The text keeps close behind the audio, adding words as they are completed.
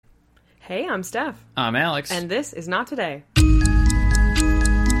Hey, I'm Steph. I'm Alex. And this is Not Today.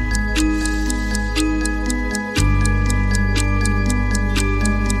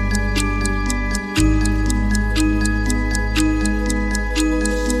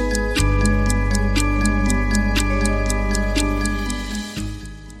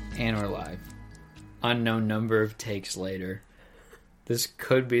 And we're live. Unknown number of takes later. This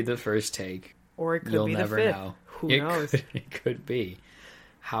could be the first take. Or it could You'll be the never fifth. know. Who knows? It could be.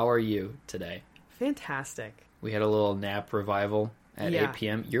 How are you today? Fantastic. We had a little nap revival at Yeah. 8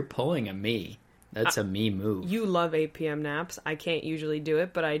 p.m. You're pulling a me. That's a me move. You love 8 p.m. naps. I can't usually do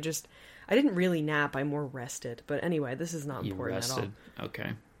it, but I didn't really nap. I more rested. But anyway, this is not You important rested. at all. Okay.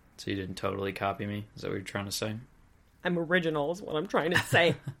 So you didn't totally copy me? Is that what you're trying to say? I'm original is what I'm trying to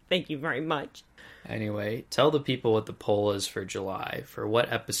say. Thank you very much. Anyway, tell the people what the poll is for July, for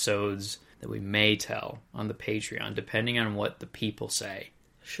what episodes that we may tell on the Patreon, depending on what the people say.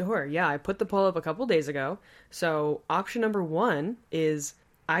 Sure, yeah. I put the poll up a couple days ago. So option number 1 is,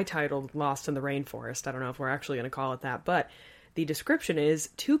 I titled Lost in the Rainforest. I don't know if we're actually going to call it that, but the description is,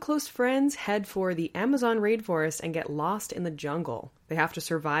 2 close friends head for the Amazon rainforest and get lost in the jungle. They have to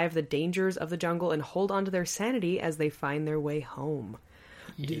survive the dangers of the jungle and hold on to their sanity as they find their way home.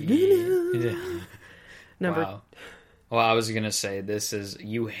 Yeah. Number Wow. Well, I was going to say, this is,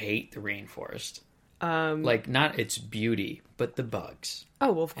 you hate the rainforest. Like, not its beauty, but the bugs.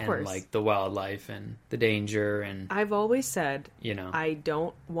 Oh, well, of course. And, like, the wildlife and the danger and, I've always said, you know. I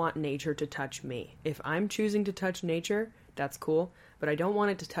don't want nature to touch me. If I'm choosing to touch nature, that's cool, but I don't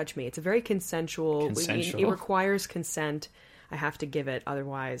want it to touch me. It's a very consensual. It requires consent. I have to give it,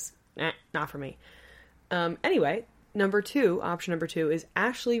 otherwise, not for me. Anyway, option number 2 is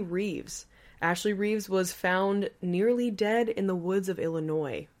Ashley Reeves. Ashley Reeves was found nearly dead in the woods of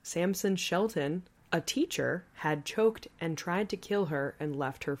Illinois. Samson Shelton, a teacher, had choked and tried to kill her and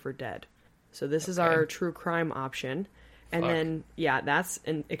left her for dead. So this is our true crime option. And then, yeah, that's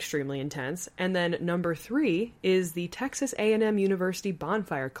extremely intense. And then number 3 is the Texas A&M University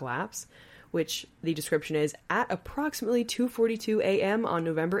bonfire collapse, which the description is, at approximately 2:42 a.m. on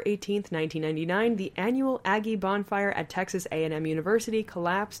November 18th, 1999, the annual Aggie bonfire at Texas A&M University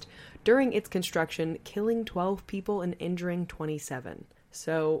collapsed during its construction, killing 12 people and injuring 27.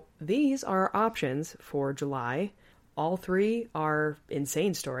 So these are our options for July. All 3 are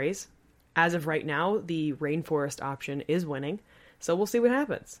insane stories. As of right now, the rainforest option is winning, so we'll see what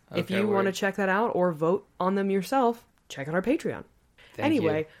happens. If you want to check that out or vote on them yourself, check out our Patreon.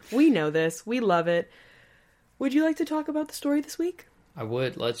 Anyway, we know this. We love it. Would you like to talk about the story this week? I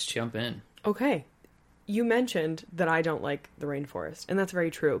would. Let's jump in. Okay. You mentioned that I don't like the rainforest, and that's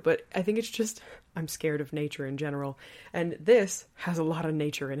very true, but I think it's just I'm scared of nature in general, and this has a lot of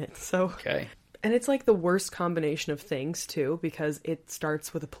nature in it, so... Okay. And it's like the worst combination of things, too, because it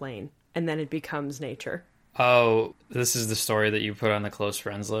starts with a plane, and then it becomes nature. Oh, this is the story that you put on the close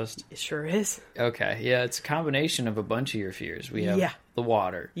friends list? It sure is. Okay, yeah, it's a combination of a bunch of your fears. We have the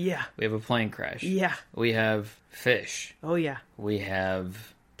water. Yeah. We have a plane crash. Yeah. We have fish. Oh, yeah. We have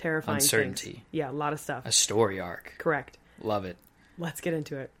terrifying uncertainty. Things. Yeah, a lot of stuff. A story arc. Correct. Love it. Let's get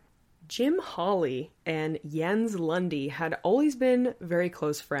into it. Jim Hawley and Jens Lundy had always been very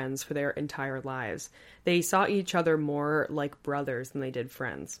close friends for their entire lives. They saw each other more like brothers than they did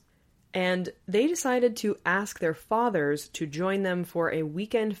friends. And they decided to ask their fathers to join them for a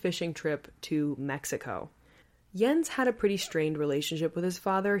weekend fishing trip to Mexico. Jens had a pretty strained relationship with his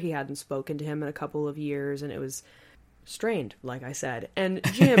father. He hadn't spoken to him in a couple of years, and it was strained, like I said. And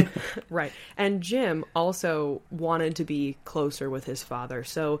Jim, right. And Jim also wanted to be closer with his father.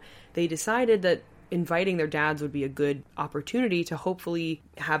 So they decided that inviting their dads would be a good opportunity to hopefully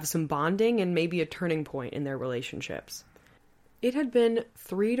have some bonding and maybe a turning point in their relationships. It had been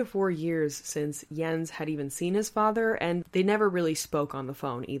 3 to 4 years since Jens had even seen his father, and they never really spoke on the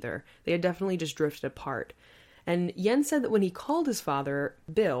phone either. They had definitely just drifted apart. And Jens said that when he called his father,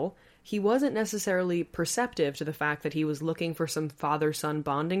 Bill, he wasn't necessarily perceptive to the fact that he was looking for some father-son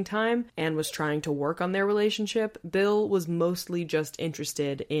bonding time and was trying to work on their relationship. Bill was mostly just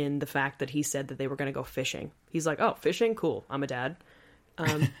interested in the fact that he said that they were going to go fishing. He's like, oh, fishing? Cool. I'm a dad.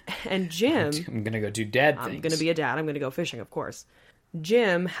 And Jim... I'm going to go do dad things. I'm going to be a dad. I'm going to go fishing, of course.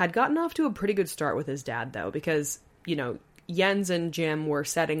 Jim had gotten off to a pretty good start with his dad, though, because, you know, Jens and Jim were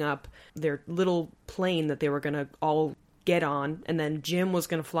setting up their little plane that they were going to all get on, and then Jim was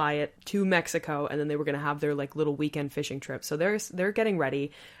going to fly it to Mexico, and then they were going to have their, like, little weekend fishing trip. So they're getting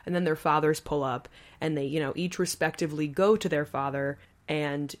ready, and then their fathers pull up, and they, you know, each respectively go to their father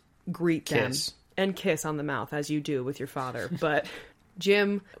and greet them. And kiss on the mouth, as you do with your father. But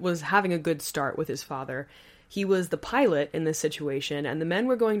Jim was having a good start with his father. He was the pilot in this situation, and the men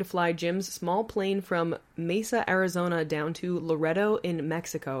were going to fly Jim's small plane from Mesa, Arizona down to Laredo in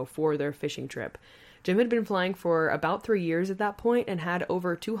Mexico for their fishing trip. Jim had been flying for about 3 years at that point and had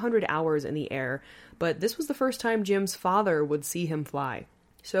over 200 hours in the air, but this was the first time Jim's father would see him fly.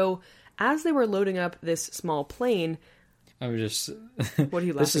 So, as they were loading up this small plane... I'm just... What are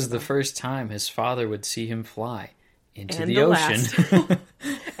you laughing This is about? the first time his father would see him fly into the ocean.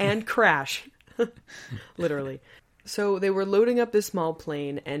 And crash. Literally. So they were loading up this small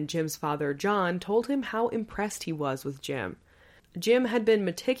plane, and Jim's father, John, told him how impressed he was with Jim. Jim had been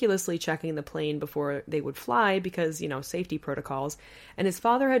meticulously checking the plane before they would fly because, safety protocols, and his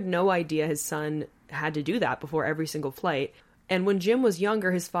father had no idea his son had to do that before every single flight. And when Jim was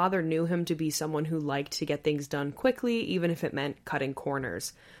younger, his father knew him to be someone who liked to get things done quickly, even if it meant cutting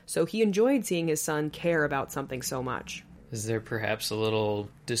corners. So he enjoyed seeing his son care about something so much. Is there perhaps a little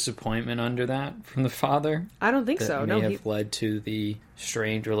disappointment under that from the father? I don't think so. That may have led to the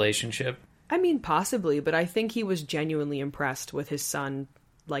strained relationship? I mean, possibly, but I think he was genuinely impressed with his son,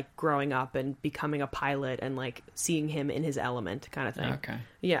 growing up and becoming a pilot and, seeing him in his element kind of thing. Okay.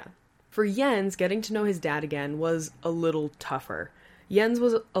 Yeah. For Jens, getting to know his dad again was a little tougher. Jens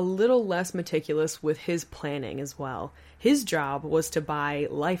was a little less meticulous with his planning as well. His job was to buy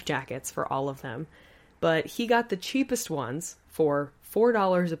life jackets for all of them, but he got the cheapest ones for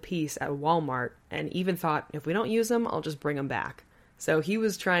 $4 a piece at Walmart and even thought, if we don't use them, I'll just bring them back. So he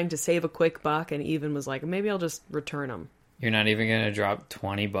was trying to save a quick buck and even was like, maybe I'll just return them. You're not even going to drop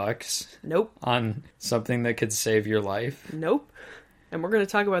 $20? Nope. On something that could save your life? Nope. And we're going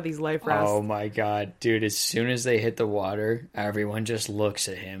to talk about these life rafts. Oh my god, dude, as soon as they hit the water, everyone just looks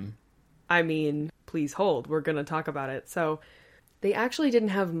at him. I mean, please hold. We're going to talk about it. So, they actually didn't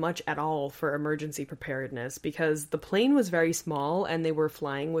have much at all for emergency preparedness because the plane was very small and they were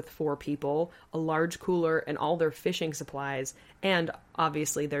flying with 4 people, a large cooler, and all their fishing supplies, and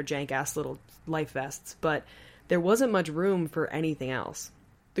obviously their jank-ass little life vests, but there wasn't much room for anything else.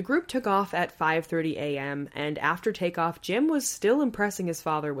 The group took off at 5:30 a.m., and after takeoff, Jim was still impressing his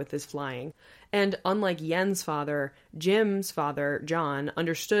father with his flying. And unlike Jens' father, Jim's father, John,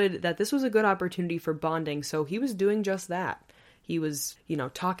 understood that this was a good opportunity for bonding, so he was doing just that. He was,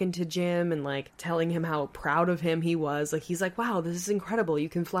 talking to Jim and, telling him how proud of him he was. He's like, wow, this is incredible. You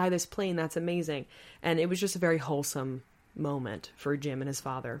can fly this plane. That's amazing. And it was just a very wholesome moment for Jim and his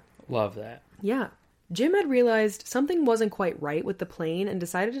father. Love that. Yeah. Jim had realized something wasn't quite right with the plane and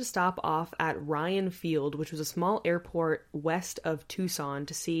decided to stop off at Ryan Field, which was a small airport west of Tucson,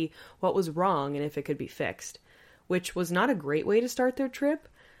 to see what was wrong and if it could be fixed, which was not a great way to start their trip,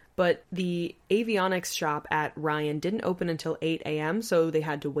 but the avionics shop at Ryan didn't open until 8 a.m., so they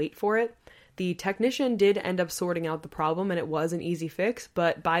had to wait for it. The technician did end up sorting out the problem, and it was an easy fix,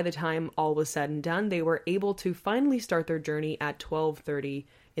 but by the time all was said and done, they were able to finally start their journey at 12:30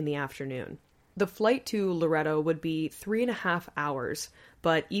 in the afternoon. The flight to Laredo would be 3.5 hours,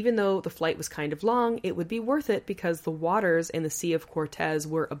 but even though the flight was kind of long, it would be worth it because the waters in the Sea of Cortez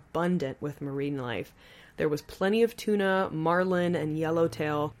were abundant with marine life. There was plenty of tuna, marlin, and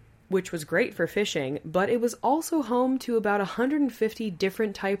yellowtail, which was great for fishing, but it was also home to about 150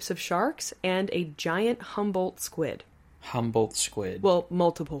 different types of sharks and a giant Humboldt squid. Humboldt squid? Well,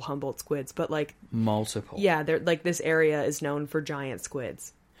 multiple Humboldt squids, but Multiple? Yeah, they're this area is known for giant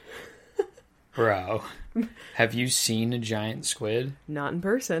squids. Bro, have you seen a giant squid? Not in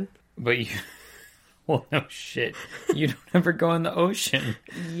person. But you... Well, no shit. You don't ever go in the ocean.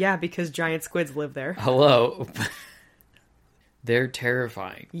 Yeah, because giant squids live there. Hello. They're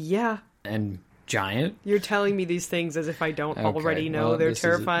terrifying. Yeah. And giant? You're telling me these things as if I don't already know they're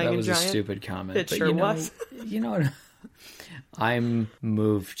terrifying and giant. That was a stupid comment. It sure was. You know what? I'm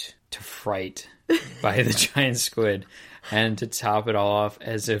moved to fright by the giant squid. And to top it all off,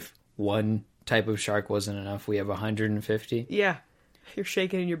 as if one type of shark wasn't enough, we have 150. Yeah. You're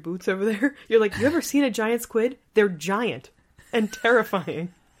shaking in your boots over there. You're like, you ever seen a giant squid? They're giant and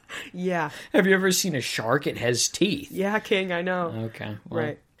terrifying. Yeah. Have you ever seen a shark? It has teeth. Yeah, King, I know. Okay. Well.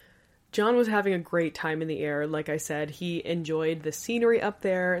 Right. John was having a great time in the air. Like I said, he enjoyed the scenery up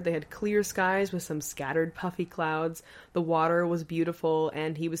there. They had clear skies with some scattered puffy clouds. The water was beautiful,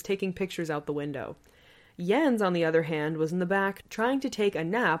 and he was taking pictures out the window. Jens, on the other hand, was in the back trying to take a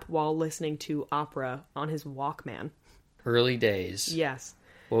nap while listening to opera on his Walkman. Early days. Yes.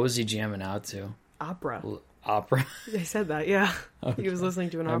 What was he jamming out to? Opera. Opera? They said that, yeah. Okay. He was listening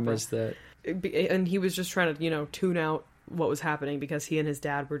to an opera. I missed that. And he was just trying to, tune out what was happening because he and his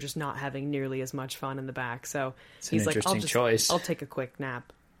dad were just not having nearly as much fun in the back. So he's like, I'll take a quick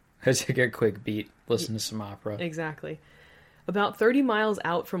nap. I'll take a quick beat, listen to some opera. Exactly. About 30 miles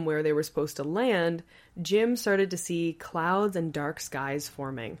out from where they were supposed to land, Jim started to see clouds and dark skies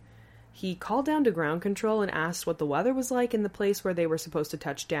forming. He called down to ground control and asked what the weather was like in the place where they were supposed to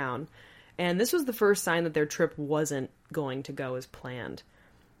touch down. And this was the first sign that their trip wasn't going to go as planned.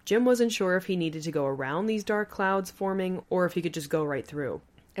 Jim wasn't sure if he needed to go around these dark clouds forming or if he could just go right through.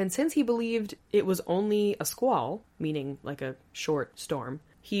 And since he believed it was only a squall, meaning like a short storm,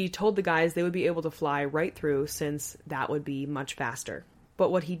 he told the guys they would be able to fly right through since that would be much faster. But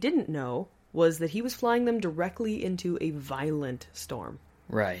what he didn't know was that he was flying them directly into a violent storm.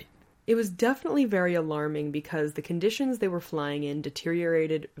 Right. It was definitely very alarming because the conditions they were flying in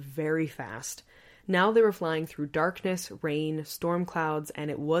deteriorated very fast. Now they were flying through darkness, rain, storm clouds,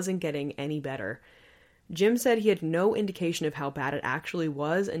 and it wasn't getting any better. Jim said he had no indication of how bad it actually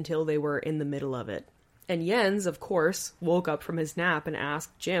was until they were in the middle of it. And Jens, of course, woke up from his nap and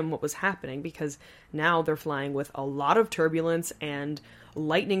asked Jim what was happening because now they're flying with a lot of turbulence and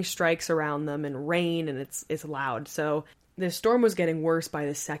lightning strikes around them and rain and it's loud. So the storm was getting worse by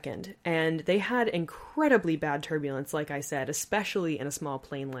the second, and they had incredibly bad turbulence, like I said, especially in a small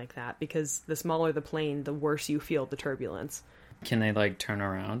plane like that, because the smaller the plane, the worse you feel the turbulence. Can they, like, turn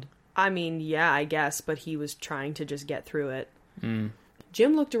around? I mean, yeah, I guess, but he was trying to just get through it.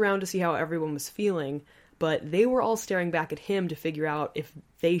 Jim looked around to see how everyone was feeling, but they were all staring back at him to figure out if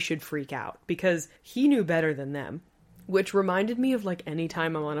they should freak out, because he knew better than them. Which reminded me of, like, any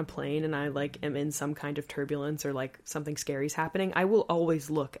time I'm on a plane and I, like, am in some kind of turbulence or, like, something scary's happening, I will always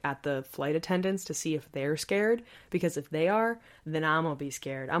look at the flight attendants to see if they're scared, because if they are, then I'm gonna be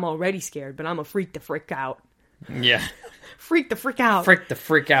scared. I'm already scared, but I'm gonna freak the frick out. Yeah. Freak the frick out. Freak the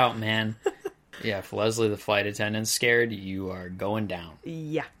frick out, man. Yeah, if Leslie, the flight attendant's scared, you are going down.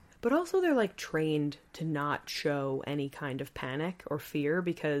 Yeah. But also they're, like, trained to not show any kind of panic or fear,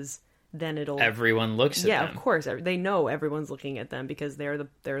 because then everyone looks at them. Yeah, of course. They know everyone's looking at them because they're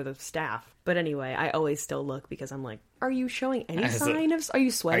the staff. But anyway, I always still look because I'm like, are you showing any sign of... Are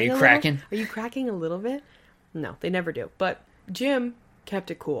you sweating? Are you cracking? Are you cracking a little bit? No, they never do. But Jim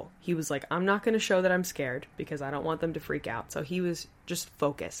kept it cool. He was like, I'm not going to show that I'm scared because I don't want them to freak out. So he was just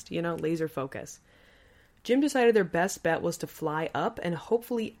focused, laser focus. Jim decided their best bet was to fly up and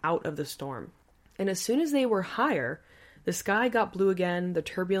hopefully out of the storm. And as soon as they were higher, the sky got blue again, the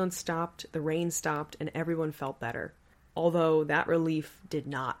turbulence stopped, the rain stopped, and everyone felt better. Although that relief did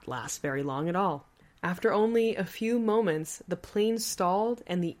not last very long at all. After only a few moments, the plane stalled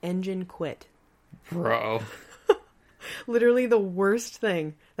and the engine quit. Bro. Literally the worst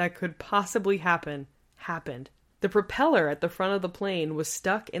thing that could possibly happen happened. The propeller at the front of the plane was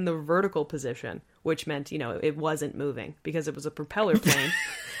stuck in the vertical position, which meant, it wasn't moving because it was a propeller plane.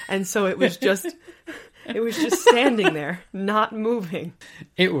 And so it was just standing there, not moving.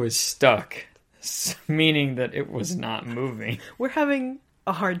 It was stuck, meaning that it was not moving. We're having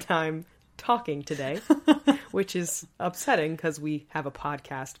a hard time talking today, which is upsetting because we have a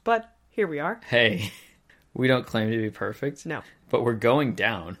podcast, but here we are. Hey, we don't claim to be perfect. No. But we're going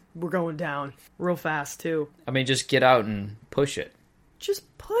down. We're going down real fast, too. I mean, just get out and push it.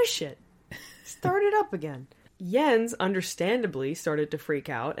 Just push it. Start it up again. Jens, understandably, started to freak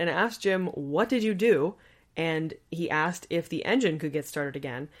out and asked Jim, what did you do? And he asked if the engine could get started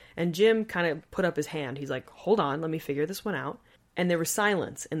again. And Jim kind of put up his hand. He's like, hold on, let me figure this one out. And there was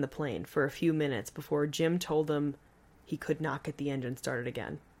silence in the plane for a few minutes before Jim told them he could not get the engine started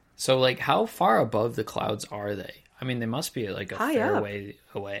again. So, like, how far above the clouds are they? I mean, they must be, like, a fair way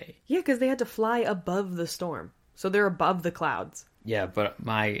away. Yeah, because they had to fly above the storm. So they're above the clouds. Yeah, but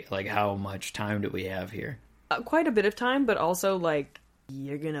how much time do we have here? Quite a bit of time, but also, like,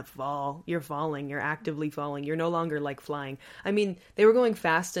 you're gonna fall. You're falling. You're actively falling. You're no longer, like, flying. I mean, they were going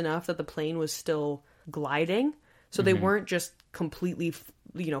fast enough that the plane was still gliding. So they weren't just completely,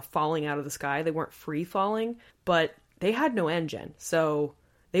 falling out of the sky. They weren't free falling, but they had no engine. So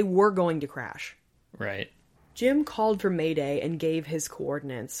they were going to crash. Right. Jim called for Mayday and gave his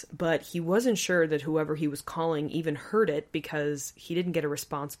coordinates, but he wasn't sure that whoever he was calling even heard it because he didn't get a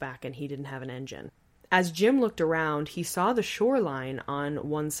response back and he didn't have an engine. As Jim looked around, he saw the shoreline on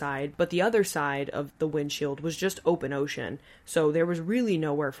one side, but the other side of the windshield was just open ocean, so there was really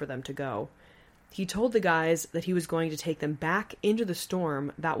nowhere for them to go. He told the guys that he was going to take them back into the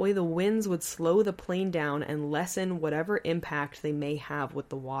storm, that way the winds would slow the plane down and lessen whatever impact they may have with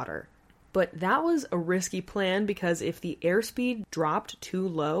the water. But that was a risky plan because if the airspeed dropped too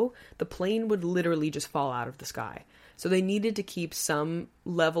low, the plane would literally just fall out of the sky. So they needed to keep some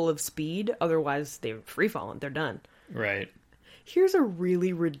level of speed, otherwise they were free-falling, they're done. Right. Here's a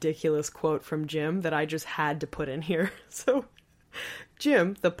really ridiculous quote from Jim that I just had to put in here. So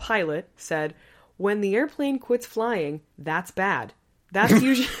Jim, the pilot, said, when the airplane quits flying, that's bad. That's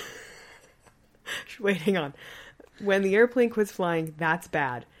usually... Wait, hang on. When the airplane quits flying, that's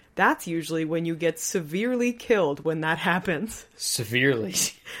bad. That's usually when you get severely killed when that happens. Severely.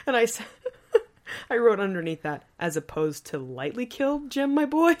 And I wrote underneath that, as opposed to lightly killed, Jim, my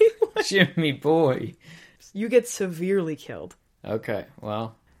boy. Jimmy boy. You get severely killed. Okay,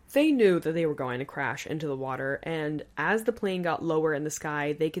 well... They knew that they were going to crash into the water, and as the plane got lower in the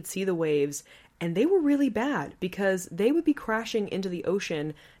sky, they could see the waves, and they were really bad, because they would be crashing into the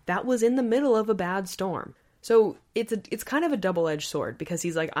ocean that was in the middle of a bad storm. So it's kind of a double-edged sword, because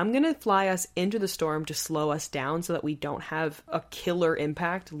he's like, I'm going to fly us into the storm to slow us down so that we don't have a killer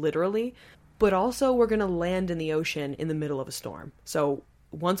impact, literally, but also we're going to land in the ocean in the middle of a storm. So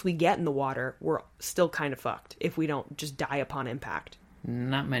once we get in the water, we're still kind of fucked if we don't just die upon impact.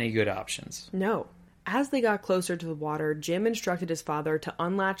 Not many good options. No. As they got closer to the water, Jim instructed his father to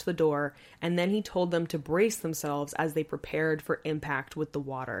unlatch the door, and then he told them to brace themselves as they prepared for impact with the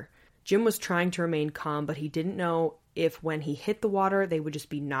water. Jim was trying to remain calm, but he didn't know if when he hit the water, they would just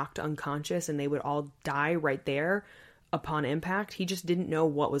be knocked unconscious and they would all die right there upon impact. He just didn't know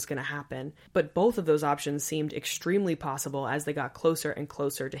what was going to happen. But both of those options seemed extremely possible as they got closer and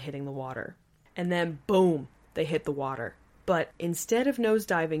closer to hitting the water. And then, boom, they hit the water. But instead of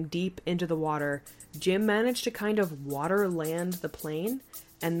nosediving deep into the water, Jim managed to kind of water land the plane,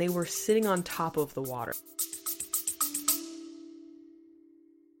 and they were sitting on top of the water.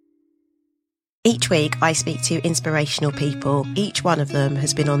 Each week, I speak to inspirational people. Each one of them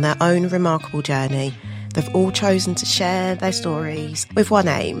has been on their own remarkable journey. They've all chosen to share their stories with one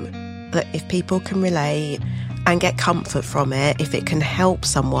aim, that if people can relate and get comfort from it, if it can help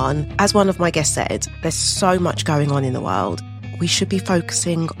someone, as one of my guests said, there's so much going on in the world. We should be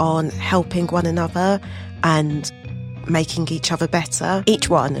focusing on helping one another and making each other better. Each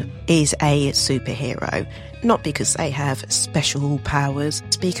one is a superhero, not because they have special powers,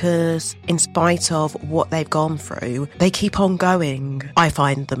 it's because in spite of what they've gone through, they keep on going. I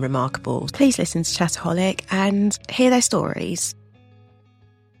find them remarkable. Please listen to Chataholic and hear their stories.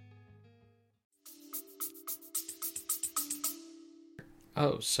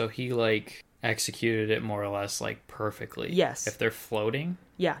 Oh, so he, executed it more or less, perfectly? Yes. If they're floating?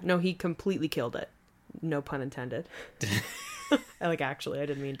 Yeah, no, he completely killed it. No pun intended. Actually, I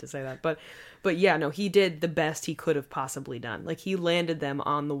didn't mean to say that. But yeah, no, he did the best he could have possibly done. He landed them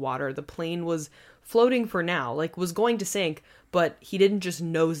on the water. The plane was floating for now, was going to sink, but he didn't just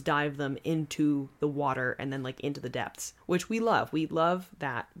nosedive them into the water and then, into the depths, which we love. We love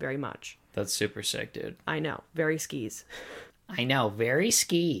that very much. That's super sick, dude. I know. Very skis. I know. Very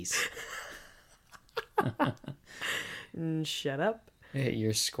skis. Shut up. Hey,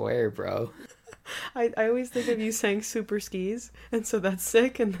 you're square, bro. I always think of you saying super skis, and so that's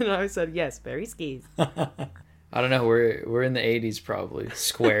sick, and then I said, yes, very skis. I don't know, we're in the 80s probably.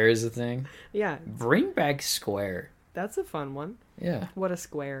 Square is a thing. Yeah. Bring back square. That's a fun one. Yeah. What a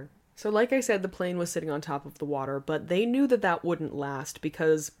square. So like I said, the plane was sitting on top of the water, but they knew that wouldn't last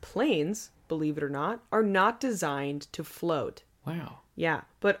because planes, believe it or not, are not designed to float. Wow. Yeah,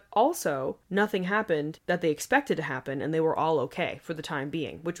 but also nothing happened that they expected to happen, and they were all okay for the time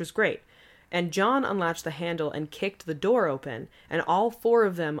being, which was great. And John unlatched the handle and kicked the door open, and all four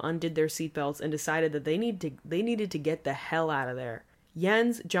of them undid their seatbelts and decided that they needed to get the hell out of there.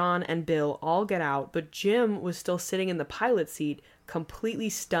 Jens, John, and Bill all get out, but Jim was still sitting in the pilot's seat, completely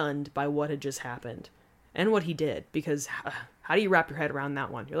stunned by what had just happened. And what he did, because how do you wrap your head around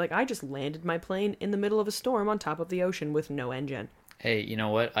that one? You're like, I just landed my plane in the middle of a storm on top of the ocean with no engine. Hey, you know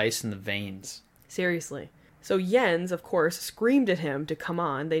what? Ice in the veins. Seriously. So Jens, of course, screamed at him to come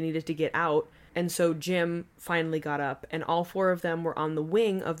on. They needed to get out. And so Jim finally got up, and all four of them were on the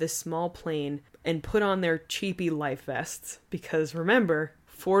wing of this small plane and put on their cheapy life vests. Because remember,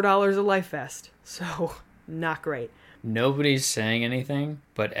 $4 a life vest. So, not great. Nobody's saying anything,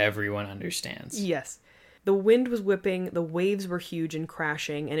 but everyone understands. Yes. The wind was whipping, the waves were huge and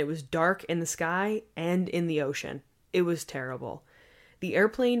crashing, and it was dark in the sky and in the ocean. It was terrible. The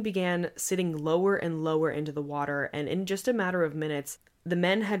airplane began sitting lower and lower into the water, and in just a matter of minutes, the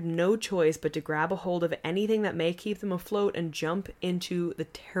men had no choice but to grab a hold of anything that may keep them afloat and jump into the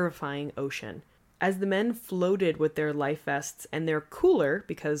terrifying ocean. As the men floated with their life vests and their cooler,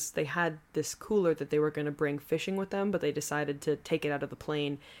 because they had this cooler that they were going to bring fishing with them, but they decided to take it out of the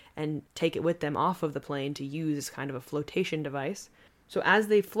plane and take it with them off of the plane to use as kind of a flotation device. So as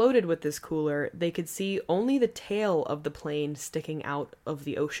they floated with this cooler, they could see only the tail of the plane sticking out of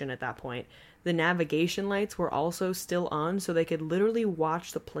the ocean at that point. The navigation lights were also still on, so they could literally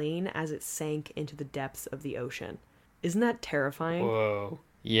watch the plane as it sank into the depths of the ocean. Isn't that terrifying? Whoa.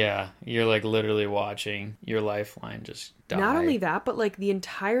 Yeah, you're like literally watching your lifeline just die. Not only that, but like the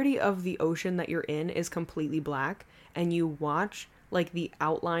entirety of the ocean that you're in is completely black, and you watch like the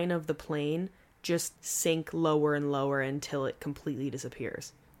outline of the plane just sink lower and lower until it completely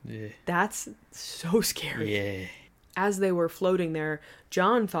disappears. Yeah. That's so scary. Yeah. As they were floating there,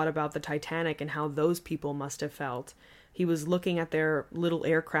 John thought about the Titanic and how those people must have felt. He was looking at their little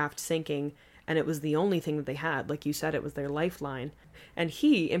aircraft sinking, and it was the only thing that they had. Like you said, it was their lifeline. And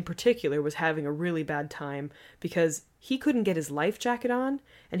he, in particular, was having a really bad time because he couldn't get his life jacket on,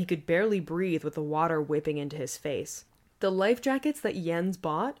 and he could barely breathe with the water whipping into his face. The life jackets that Jens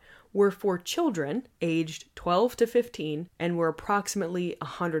bought were for children aged 12 to 15 and were approximately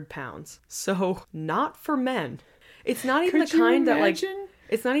 100 pounds. So, not for men. It's not even the kind that like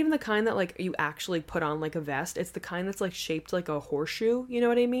it's not even the kind that like you actually put on like a vest. It's the kind that's like shaped like a horseshoe, you know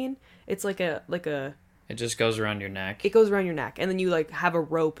what I mean? It's like a It just goes around your neck. It goes around your neck, and then you like have a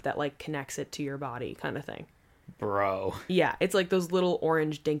rope that like connects it to your body kind of thing. Bro. Yeah, it's like those little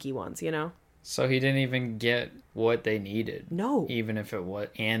orange dinky ones, you know? So he didn't even get what they needed. No. Even if it was,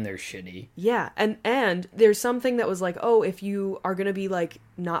 and they're shitty. Yeah, and there's something that was like, oh, if you are going to be like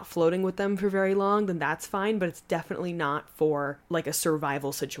not floating with them for very long, then that's fine, but it's definitely not for like a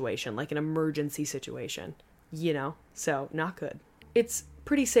survival situation, like an emergency situation, you know? So, not good. It's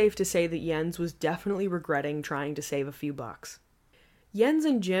pretty safe to say that Jens was definitely regretting trying to save a few bucks. Jens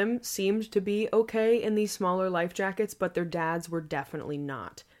and Jim seemed to be okay in these smaller life jackets, but their dads were definitely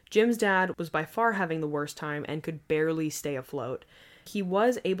not. Jim's dad was by far having the worst time and could barely stay afloat. He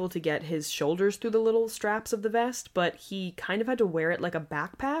was able to get his shoulders through the little straps of the vest, but he kind of had to wear it like a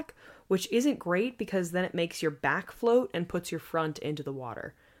backpack, which isn't great because then it makes your back float and puts your front into the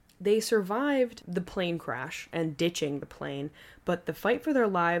water. They survived the plane crash and ditching the plane, but the fight for their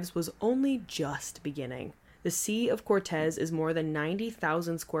lives was only just beginning. The Sea of Cortez is more than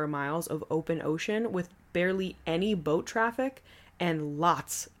 90,000 square miles of open ocean with barely any boat traffic and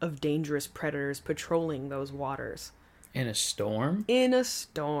lots of dangerous predators patrolling those waters. In a storm? In a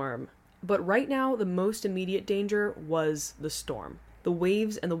storm. But right now, the most immediate danger was the storm. The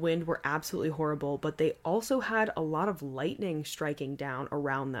waves and the wind were absolutely horrible, but they also had a lot of lightning striking down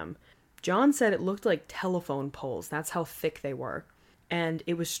around them. John said it looked like telephone poles. That's how thick they were. And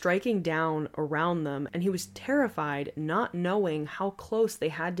it was striking down around them, and he was terrified, not knowing how close they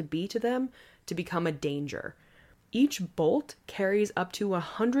had to be to them to become a danger. Each bolt carries up to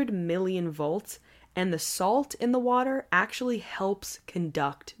 100 million volts, and the salt in the water actually helps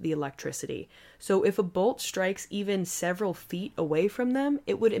conduct the electricity. So if a bolt strikes even several feet away from them,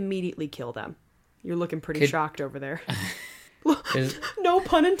 it would immediately kill them. You're looking pretty shocked over there. No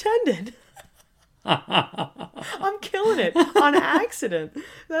pun intended. I'm killing it on accident.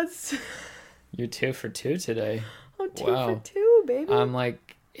 You're 2 for 2 today. I'm 2 for 2, baby. I'm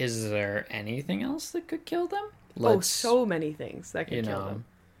like, is there anything else that could kill them? So many things that could kill them.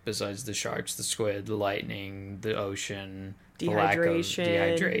 Besides the sharks, the squid, the lightning, the ocean,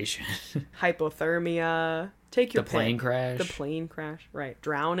 dehydration, hypothermia. Take your pick. Plane crash. The plane crash, right?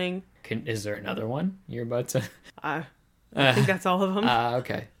 Drowning. Is there another one you're about to? I think that's all of them.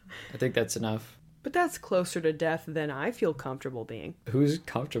 Okay, I think that's enough. But that's closer to death than I feel comfortable being. Who's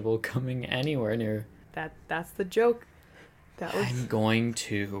comfortable coming anywhere near? That's the joke. I'm going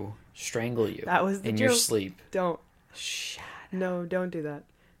to strangle you. That was the in joke. Your sleep. Don't. Shut up. No, don't do that.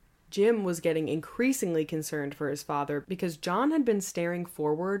 Jim was getting increasingly concerned for his father because John had been staring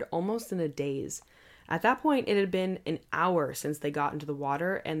forward almost in a daze. At that point, it had been an hour since they got into the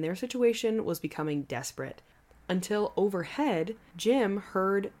water, and their situation was becoming desperate. Until overhead, Jim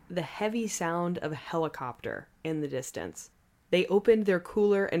heard the heavy sound of a helicopter in the distance. They opened their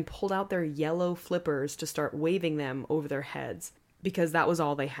cooler and pulled out their yellow flippers to start waving them over their heads, because that was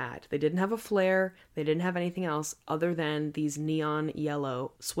all they had. They didn't have a flare, they didn't have anything else other than these neon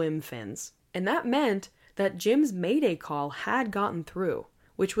yellow swim fins. And that meant that Jim's mayday call had gotten through,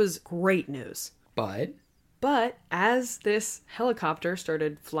 which was great news. But as this helicopter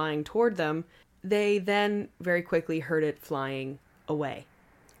started flying toward them, they then very quickly heard it flying away.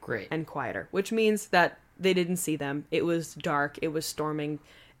 Great. And quieter, which means that they didn't see them. It was dark, it was storming,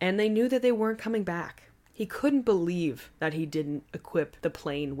 and they knew that they weren't coming back. He couldn't believe that he didn't equip the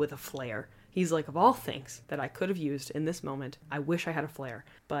plane with a flare. He's like, of all things that I could have used in this moment, I wish I had a flare.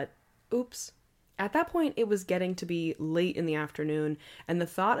 But, oops. At that point, it was getting to be late in the afternoon, and the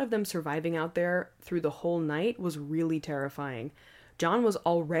thought of them surviving out there through the whole night was really terrifying. John was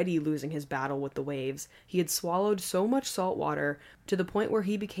already losing his battle with the waves. He had swallowed so much salt water to the point where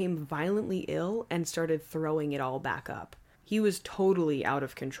he became violently ill and started throwing it all back up. He was totally out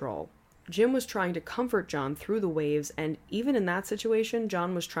of control. Jim was trying to comfort John through the waves, and even in that situation,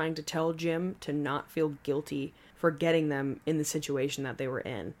 John was trying to tell Jim to not feel guilty for getting them in the situation that they were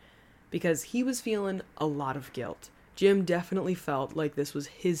in, because he was feeling a lot of guilt. Jim definitely felt like this was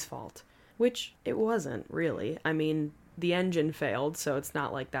his fault, which it wasn't, really. I mean, the engine failed, so it's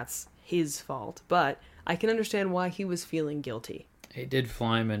not like that's his fault, but I can understand why he was feeling guilty. He did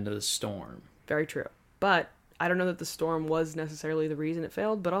fly him into the storm. Very true. But I don't know that the storm was necessarily the reason it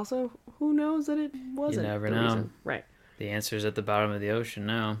failed, but also, who knows that it wasn't. You never know. Reason. Right. The answer's at the bottom of the ocean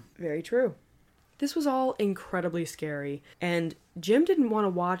now. Very true. This was all incredibly scary, and Jim didn't want to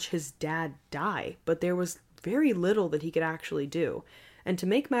watch his dad die, but there was very little that he could actually do. And to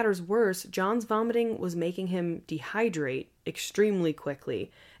make matters worse, John's vomiting was making him dehydrate extremely quickly,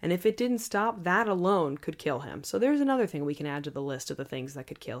 and if it didn't stop, that alone could kill him. So there's another thing we can add to the list of the things that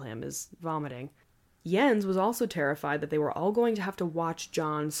could kill him, is vomiting. Jens was also terrified that they were all going to have to watch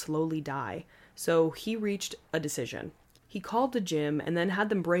John slowly die, so he reached a decision. He called to Jim and then had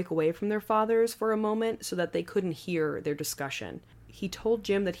them break away from their fathers for a moment so that they couldn't hear their discussion. He told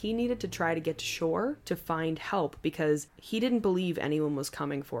Jim that he needed to try to get to shore to find help because he didn't believe anyone was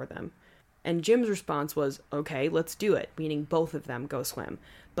coming for them. And Jim's response was, okay, let's do it, meaning both of them go swim.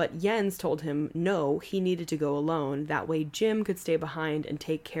 But Jens told him no, he needed to go alone, that way Jim could stay behind and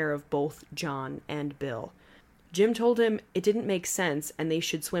take care of both John and Bill. Jim told him it didn't make sense and they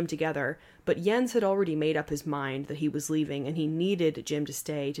should swim together, but Jens had already made up his mind that he was leaving and he needed Jim to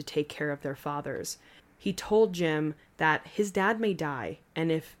stay to take care of their fathers. He told Jim that his dad may die,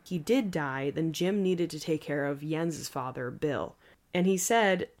 and if he did die, then Jim needed to take care of Jens's father, Bill. And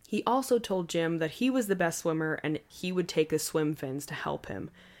he also told Jim that he was the best swimmer and he would take the swim fins to help him.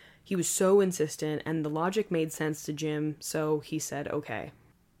 He was so insistent, and the logic made sense to Jim, so he said okay.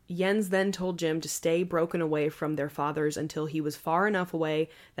 Jens then told Jim to stay broken away from their fathers until he was far enough away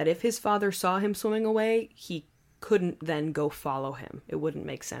that if his father saw him swimming away, he couldn't then go follow him. It wouldn't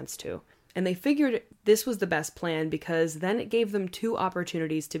make sense to. And they figured this was the best plan because then it gave them 2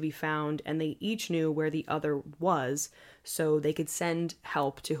 opportunities to be found, and they each knew where the other was, so they could send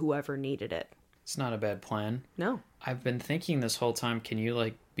help to whoever needed it. It's not a bad plan. No. I've been thinking this whole time, can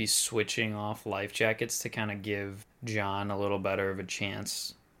you be switching off life jackets to kind of give John a little better of a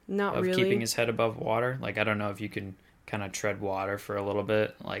chance Not of really. keeping his head above water? I don't know if you can kind of tread water for a little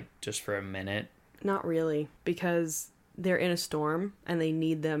bit, just for a minute. Not really, because they're in a storm and they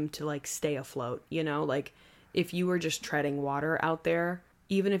need them to stay afloat, if you were just treading water out there,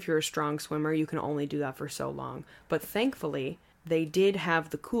 even if you're a strong swimmer, you can only do that for so long. But thankfully, they did have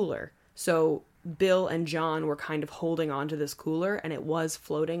the cooler. So Bill and John were kind of holding on to this cooler, and it was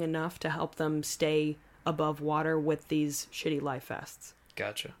floating enough to help them stay above water with these shitty life vests.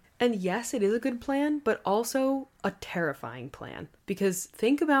 Gotcha. And yes, it is a good plan, but also a terrifying plan. Because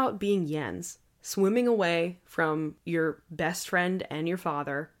think about being Jens, swimming away from your best friend and your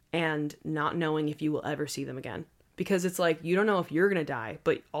father, and not knowing if you will ever see them again. Because it's you don't know if you're going to die,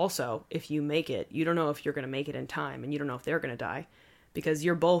 but also, if you make it, you don't know if you're going to make it in time, and you don't know if they're going to die. Because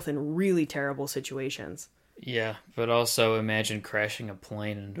you're both in really terrible situations. Yeah, but also imagine crashing a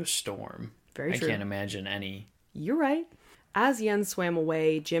plane into a storm. Very true. I can't imagine any. You're right. As Jens swam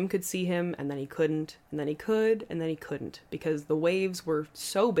away, Jim could see him, and then he couldn't, and then he could, and then he couldn't, because the waves were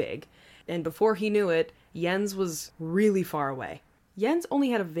so big. And before he knew it, Jens was really far away. Jens only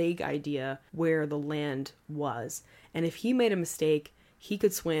had a vague idea where the land was, and if he made a mistake, he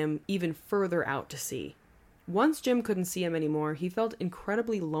could swim even further out to sea. Once Jim couldn't see him anymore, he felt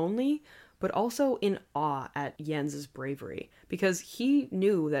incredibly lonely, but also in awe at Jens's bravery, because he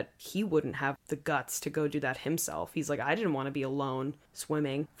knew that he wouldn't have the guts to go do that himself. He's I didn't want to be alone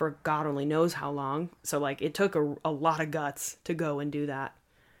swimming for God only knows how long, so it took a lot of guts to go and do that.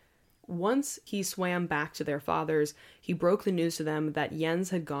 Once he swam back to their fathers, he broke the news to them that Jens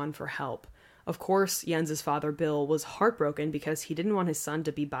had gone for help. Of course, Jens's father, Bill, was heartbroken because he didn't want his son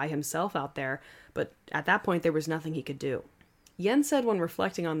to be by himself out there, but at that point there was nothing he could do. Jens said when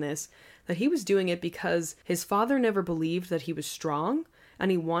reflecting on this that he was doing it because his father never believed that he was strong,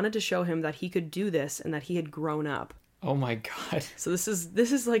 and he wanted to show him that he could do this and that he had grown up. Oh my God. So this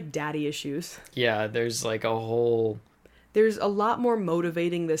is daddy issues. Yeah, there's a whole... There's a lot more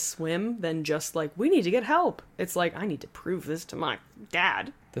motivating this swim than just we need to get help. It's I need to prove this to my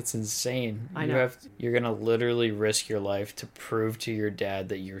dad. That's insane. I know. You're going to literally risk your life to prove to your dad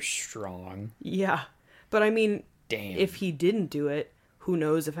that you're strong. Yeah. But I mean, damn. If he didn't do it, who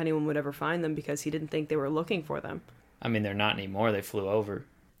knows if anyone would ever find them because he didn't think they were looking for them. I mean, they're not anymore. They flew over.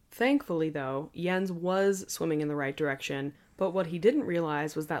 Thankfully, though, Jens was swimming in the right direction, but what he didn't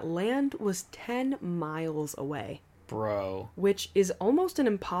realize was that land was 10 miles away. Bro. Which is almost an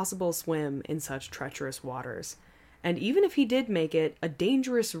impossible swim in such treacherous waters. And even if he did make it, a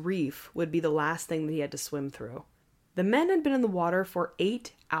dangerous reef would be the last thing that he had to swim through. The men had been in the water for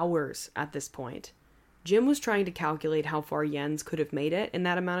 8 hours at this point. Jim was trying to calculate how far Jens could have made it in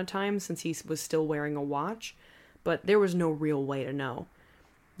that amount of time since he was still wearing a watch, but there was no real way to know.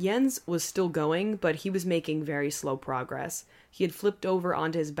 Jens was still going, but he was making very slow progress. He had flipped over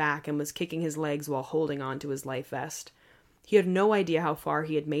onto his back and was kicking his legs while holding onto his life vest. He had no idea how far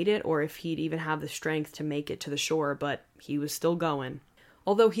he had made it or if he'd even have the strength to make it to the shore, but he was still going.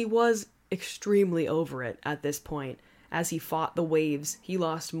 Although he was extremely over it at this point. As he fought the waves, he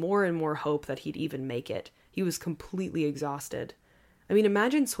lost more and more hope that he'd even make it. He was completely exhausted. I mean,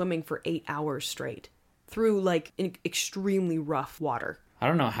 imagine swimming for 8 hours straight through, like, extremely rough water. I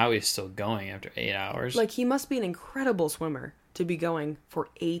don't know how he's still going after 8 hours. Like, he must be an incredible swimmer to be going for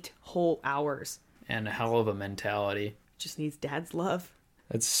 8 whole hours. And a hell of a mentality. Just needs dad's love.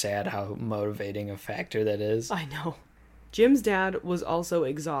 That's sad how motivating a factor that is. I know. Jim's dad was also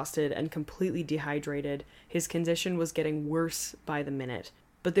exhausted and completely dehydrated. His condition was getting worse by the minute.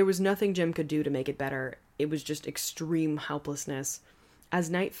 But there was nothing Jim could do to make it better. It was just extreme helplessness. As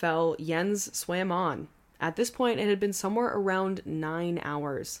night fell, Jens swam on. At this point, it had been somewhere around 9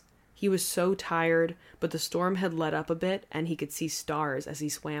 hours. He was so tired, but the storm had let up a bit, and he could see stars as he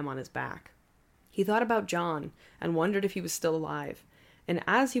swam on his back. He thought about John, and wondered if he was still alive. And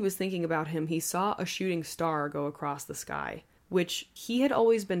as he was thinking about him, he saw a shooting star go across the sky, which he had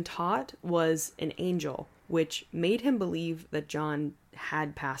always been taught was an angel, which made him believe that John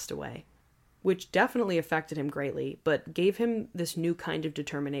had passed away. Which definitely affected him greatly, but gave him this new kind of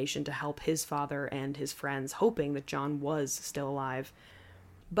determination to help his father and his friends, hoping that John was still alive.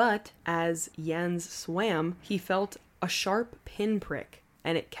 But as Jens swam, he felt a sharp pinprick,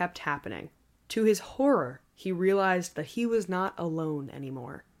 and it kept happening. To his horror, he realized that he was not alone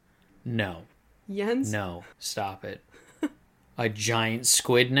anymore. No. Jens? No. Stop it. A giant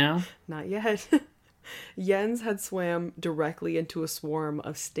squid now? Not yet. Jens had swam directly into a swarm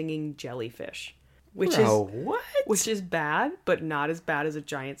of stinging jellyfish. Which is bad, but not as bad as a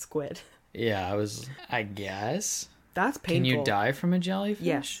giant squid. Yeah, I guess. That's painful. Can you die from a jellyfish?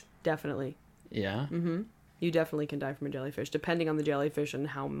 Yes, definitely. Yeah? Mm-hmm. You definitely can die from a jellyfish, depending on the jellyfish and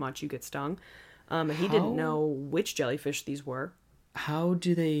how much you get stung. And he didn't know which jellyfish these were. How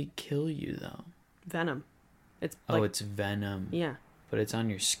do they kill you, though? Venom. It's venom. Yeah. But it's on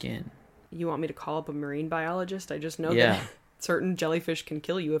your skin. You want me to call up a marine biologist? I just know that certain jellyfish can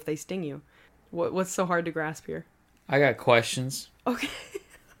kill you if they sting you. What's so hard to grasp here? I got questions. Okay.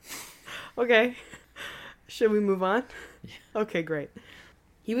 Okay. Should we move on? Yeah. Okay, great.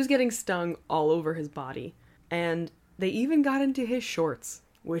 He was getting stung all over his body. And they even got into his shorts,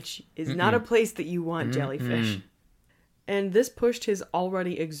 which is not a place that you want jellyfish. And this pushed his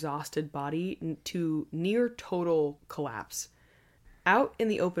already exhausted body to near total collapse. Out in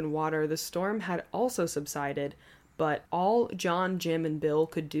the open water, the storm had also subsided, but all John, Jim, and Bill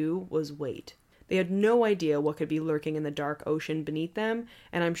could do was wait. They had no idea what could be lurking in the dark ocean beneath them,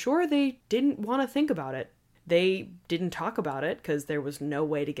 and I'm sure they didn't want to think about it. They didn't talk about it, because there was no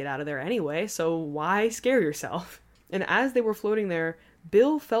way to get out of there anyway, so why scare yourself? And as they were floating there,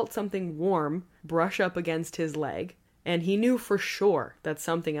 Bill felt something warm brush up against his leg, and he knew for sure that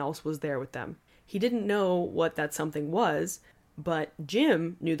something else was there with them. He didn't know what that something was, but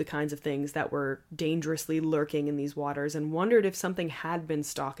Jim knew the kinds of things that were dangerously lurking in these waters and wondered if something had been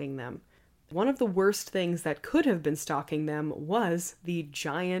stalking them. One of the worst things that could have been stalking them was the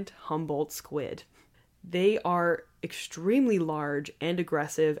giant Humboldt squid. They are extremely large and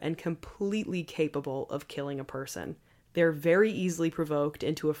aggressive and completely capable of killing a person. They're very easily provoked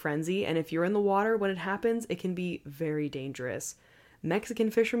into a frenzy, and if you're in the water when it happens, it can be very dangerous. Mexican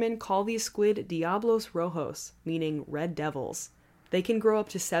fishermen call these squid Diablos Rojos, meaning red devils. They can grow up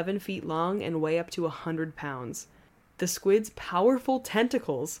to 7 feet long and weigh up to 100 pounds. The squid's powerful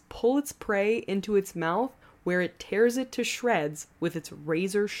tentacles pull its prey into its mouth, where it tears it to shreds with its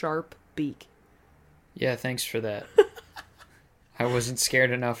razor-sharp beak. Yeah, thanks for that. I wasn't scared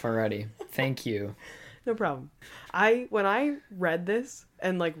enough already. Thank you. No problem. When I read this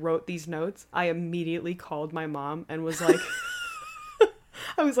and wrote these notes, I immediately called my mom and was like,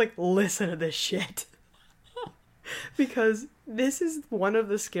 I was like, listen to this shit. Because this is one of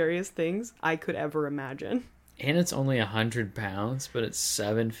the scariest things I could ever imagine. And it's only 100 pounds, but it's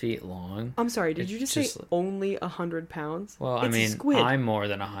 7 feet long. I'm sorry, did you just say only 100 pounds? Well, I mean, I'm more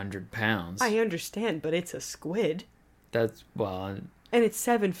than 100 pounds. I understand, but it's a squid. And it's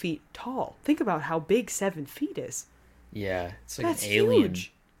 7 feet tall. Think about how big 7 feet is. Yeah, it's like That's an alien.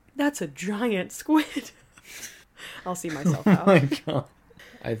 Huge. That's a giant squid. I'll see myself out. Oh my God.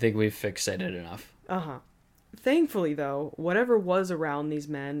 I think we've fixated enough. Thankfully, though, whatever was around these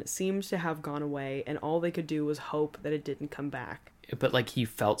men seemed to have gone away, and all they could do was hope that it didn't come back. But, like, he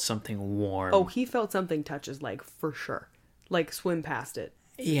felt something warm. Oh, he felt something touch his leg, for sure. Like, swim past it.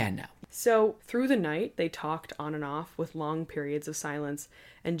 Yeah, no. So, through the night, they talked on and off with long periods of silence,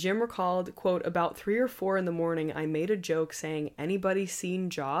 and Jim recalled, quote, about 3 or 4 in the morning, I made a joke saying, anybody seen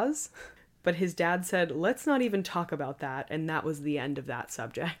Jaws? But his dad said, let's not even talk about that, and that was the end of that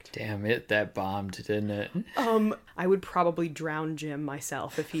subject. Damn it, that bombed, didn't it? I would probably drown Jim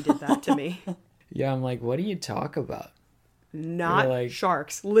myself if he did that to me. Yeah, I'm like, what do you talk about? Not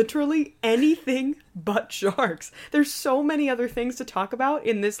sharks. Literally anything but sharks. There's so many other things to talk about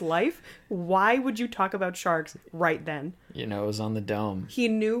in this life. Why would you talk about sharks right then? You know, it was on the dome. He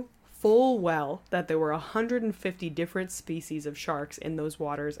knew full well that there were 150 different species of sharks in those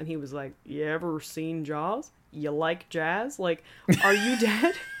waters, and he was like, you ever seen Jaws? You like jazz? Like, are you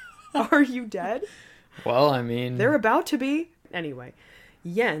dead? Are you dead? Well, I mean... They're about to be. Anyway,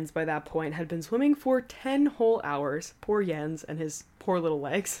 Jens, by that point, had been swimming for 10 whole hours. Poor Jens and his poor little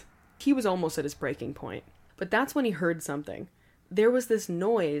legs. He was almost at his breaking point. But that's when he heard something. There was this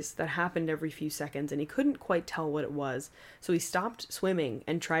noise that happened every few seconds, and he couldn't quite tell what it was. So he stopped swimming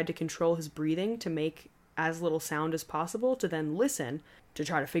and tried to control his breathing to make as little sound as possible, to then listen to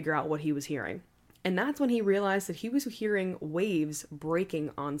try to figure out what he was hearing. And that's when he realized that he was hearing waves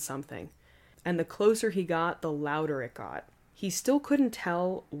breaking on something. And the closer he got, the louder it got. He still couldn't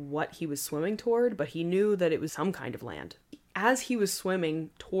tell what he was swimming toward, but he knew that it was some kind of land. As he was swimming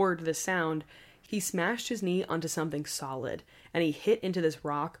toward the sound, he smashed his knee onto something solid, and he hit into this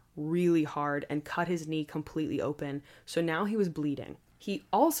rock really hard and cut his knee completely open, so now he was bleeding. He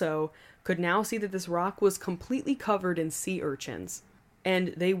also could now see that this rock was completely covered in sea urchins,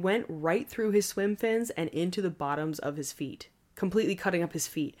 and they went right through his swim fins and into the bottoms of his feet, completely cutting up his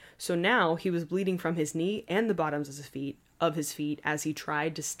feet. So now he was bleeding from his knee and the bottoms of his feet as he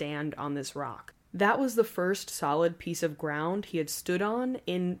tried to stand on this rock. That was the first solid piece of ground he had stood on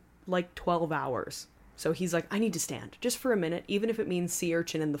in like 12 hours. So he's like, I need to stand just for a minute, even if it means sea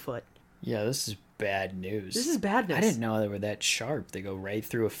urchin in the foot. Yeah, this is bad news. This is badness. I didn't know they were that sharp. They go right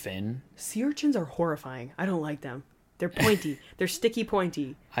through a fin. Sea urchins are horrifying. I don't like them. They're pointy. They're sticky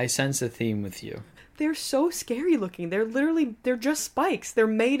pointy. I sense a theme with you. They're so scary looking. They're just spikes. They're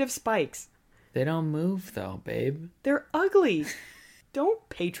made of spikes. They don't move though, babe. They're ugly. Don't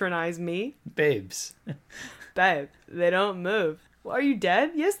patronize me. Babes. Babe, they don't move. Well, are you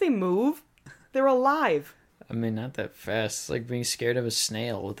dead? Yes, they move. They're alive. I mean, not that fast. It's like being scared of a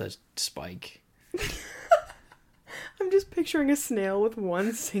snail with a spike. I'm just picturing a snail with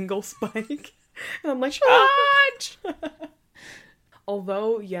one single spike. And I'm like, what?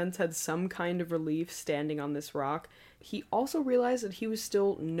 Although Jens had some kind of relief standing on this rock, he also realized that he was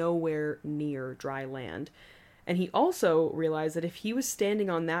still nowhere near dry land. And he also realized that if he was standing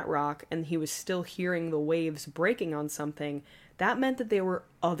on that rock and he was still hearing the waves breaking on something, that meant that there were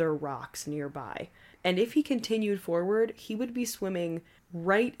other rocks nearby. And if he continued forward, he would be swimming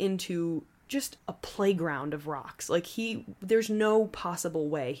right into just a playground of rocks. Like there's no possible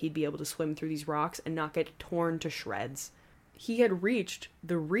way he'd be able to swim through these rocks and not get torn to shreds. He had reached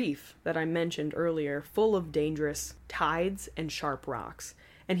the reef that I mentioned earlier, full of dangerous tides and sharp rocks.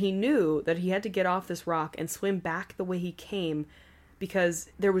 And he knew that he had to get off this rock and swim back the way he came, because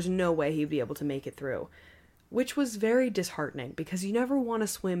there was no way he'd be able to make it through. Which was very disheartening, because you never want to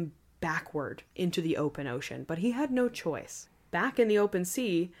swim backward into the open ocean, but he had no choice. Back in the open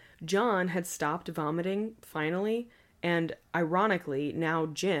sea, John had stopped vomiting, finally, and ironically, now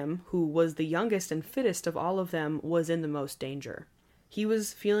Jim, who was the youngest and fittest of all of them, was in the most danger. He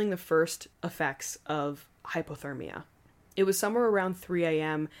was feeling the first effects of hypothermia. It was somewhere around 3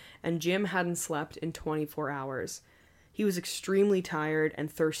 a.m., and Jim hadn't slept in 24 hours. He was extremely tired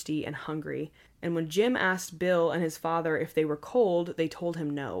and thirsty and hungry, and when Jim asked Bill and his father if they were cold, they told him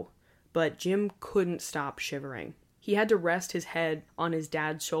no. But Jim couldn't stop shivering. He had to rest his head on his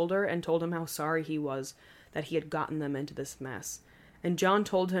dad's shoulder and told him how sorry he was that he had gotten them into this mess. And John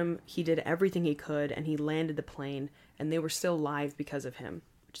told him he did everything he could, and he landed the plane, and they were still alive because of him,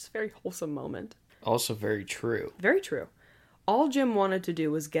 which is a very wholesome moment. Also very true. Very true. All Jim wanted to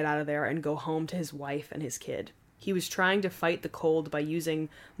do was get out of there and go home to his wife and his kid. He was trying to fight the cold by using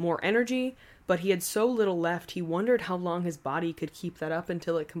more energy, but he had so little left he wondered how long his body could keep that up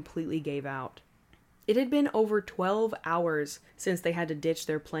until it completely gave out. It had been over 12 hours since they had to ditch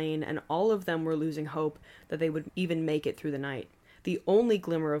their plane, and all of them were losing hope that they would even make it through the night. The only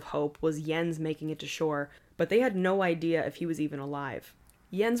glimmer of hope was Jens making it to shore, but they had no idea if he was even alive.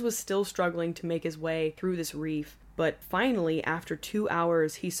 Jens was still struggling to make his way through this reef, but finally, after 2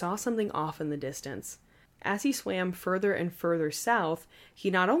 hours, he saw something off in the distance. As he swam further and further south, he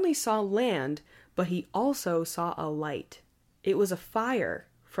not only saw land, but he also saw a light. It was a fire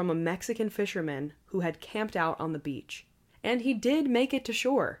from a Mexican fisherman who had camped out on the beach. And he did make it to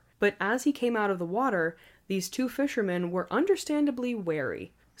shore, but as he came out of the water, these two fishermen were understandably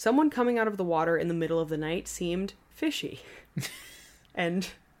wary. Someone coming out of the water in the middle of the night seemed fishy. And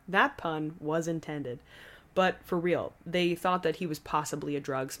that pun was intended. But for real, they thought that he was possibly a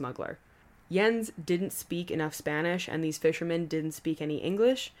drug smuggler. Jens didn't speak enough Spanish, and these fishermen didn't speak any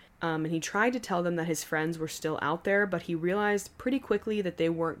English, and he tried to tell them that his friends were still out there, but he realized pretty quickly that they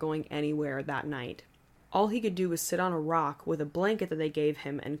weren't going anywhere that night. All he could do was sit on a rock with a blanket that they gave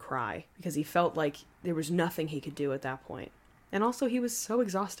him and cry, because he felt like there was nothing he could do at that point. And also he was so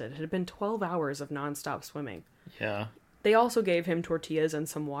exhausted. It had been 12 hours of nonstop swimming. Yeah. They also gave him tortillas and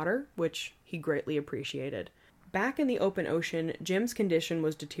some water, which he greatly appreciated. Back in the open ocean, Jim's condition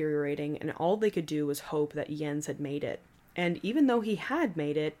was deteriorating, and all they could do was hope that Jens had made it. And even though he had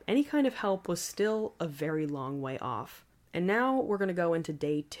made it, any kind of help was still a very long way off. And now we're going to go into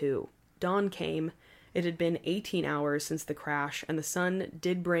day 2. Dawn came. It had been 18 hours since the crash, and the sun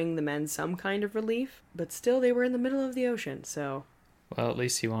did bring the men some kind of relief, but still they were in the middle of the ocean, so... Well, at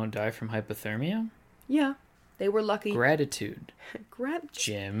least he won't die from hypothermia? Yeah, they were lucky. Gratitude.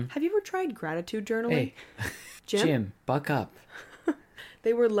 Jim. Have you ever tried gratitude journaling? Hey, Jim, buck up.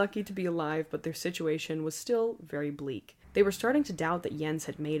 They were lucky to be alive, but their situation was still very bleak. They were starting to doubt that Jens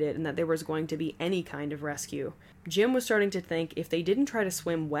had made it and that there was going to be any kind of rescue. Jim was starting to think if they didn't try to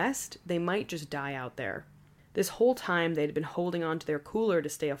swim west, they might just die out there. This whole time they'd been holding on to their cooler to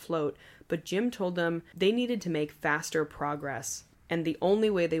stay afloat, but Jim told them they needed to make faster progress, and the only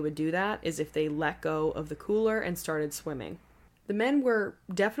way they would do that is if they let go of the cooler and started swimming. The men were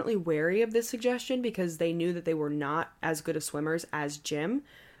definitely wary of this suggestion because they knew that they were not as good of swimmers as Jim,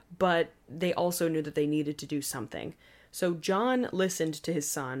 but they also knew that they needed to do something. So John listened to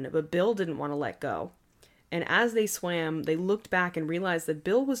his son, but Bill didn't want to let go. And as they swam, they looked back and realized that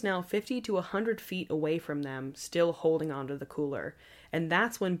Bill was now 50 to 100 feet away from them, still holding onto the cooler. And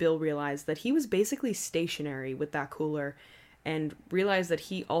that's when Bill realized that he was basically stationary with that cooler and realized that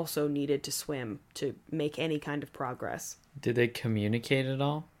he also needed to swim to make any kind of progress. Did they communicate at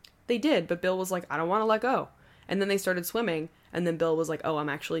all? They did, but Bill was like, I don't want to let go. And then they started swimming, and then Bill was like, oh, I'm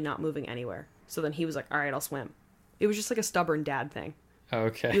actually not moving anywhere. So then he was like, all right, I'll swim. It was just like a stubborn dad thing.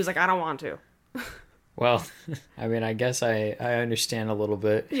 Okay. He was like, I don't want to. Well, I mean, I guess I understand a little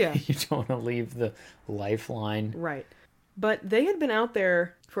bit. Yeah. You don't want to leave the lifeline. Right. But they had been out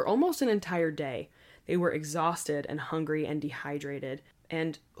there for almost an entire day. They were exhausted and hungry and dehydrated.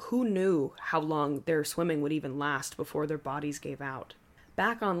 And who knew how long their swimming would even last before their bodies gave out.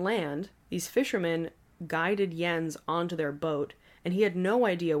 Back on land, these fishermen guided Jens onto their boat, and he had no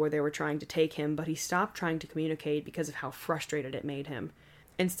idea where they were trying to take him, but he stopped trying to communicate because of how frustrated it made him.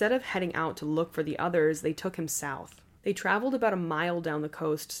 Instead of heading out to look for the others, they took him south. They traveled about a mile down the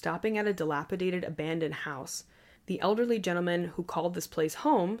coast, stopping at a dilapidated abandoned house. The elderly gentleman who called this place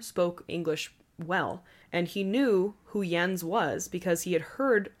home spoke English well, and he knew who Jens was because he had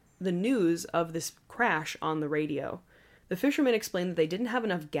heard the news of this crash on the radio. The fishermen explained that they didn't have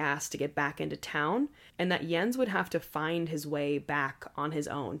enough gas to get back into town, and that Jens would have to find his way back on his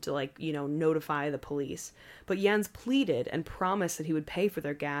own to, notify the police. But Jens pleaded and promised that he would pay for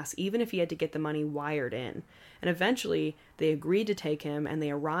their gas, even if he had to get the money wired in. And eventually, they agreed to take him, and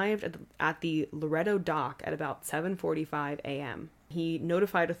they arrived at the Loreto dock at about 7:45 a.m. He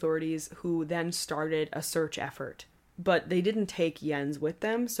notified authorities, who then started a search effort. But they didn't take Jens with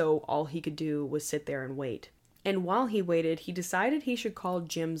them, so all he could do was sit there and wait. And while he waited, he decided he should call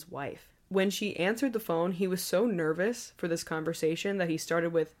Jim's wife. When she answered the phone, he was so nervous for this conversation that he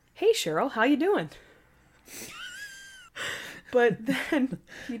started with, "Hey Cheryl, how you doing?" But then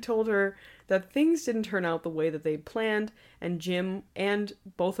he told her that things didn't turn out the way that they'd planned, and Jim and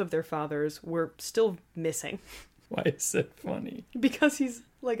both of their fathers were still missing. Why is that funny? Because he's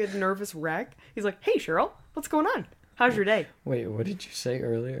like a nervous wreck. He's like, "Hey Cheryl, what's going on? How's your day?" Wait, what did you say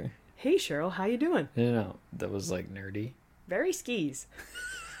earlier? "Hey Cheryl, how you doing?" No, that was like nerdy. Very skis.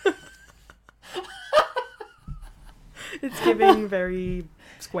 It's giving very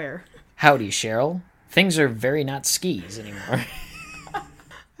square. Howdy, Cheryl. Things are very not skis anymore. I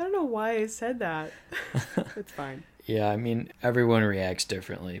don't know why I said that. It's fine. Yeah, I mean, everyone reacts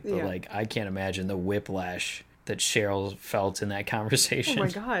differently, but Yeah. I can't imagine the whiplash that Cheryl felt in that conversation. Oh my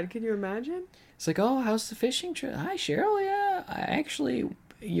God, can you imagine? It's like, oh, how's the fishing trip? Hi, Cheryl. Yeah,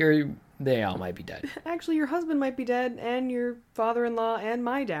 you're They all might be dead. Actually, your husband might be dead, and your father-in-law, and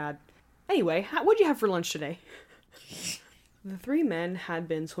my dad. Anyway, what'd you have for lunch today? The three men had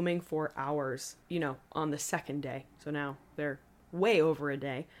been swimming for hours, on the second day. So now they're way over a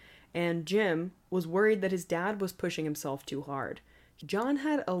day. And Jim was worried that his dad was pushing himself too hard. John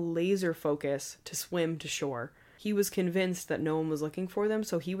had a laser focus to swim to shore. He was convinced that no one was looking for them,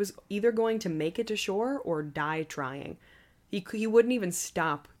 so he was either going to make it to shore or die trying. He wouldn't even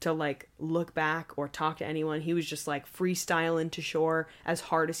stop to, look back or talk to anyone. He was just, freestyling to shore as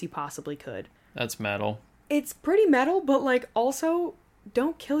hard as he possibly could. That's metal. It's pretty metal, but, also,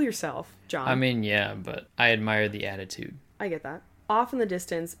 don't kill yourself, John. I mean, yeah, but I admire the attitude. I get that. Off in the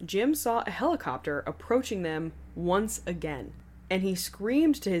distance, Jim saw a helicopter approaching them once again. And he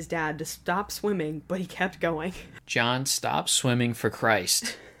screamed to his dad to stop swimming, but he kept going. John, stop swimming for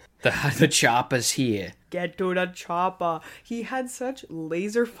Christ. The chopper's here. Get to the chopper. He had such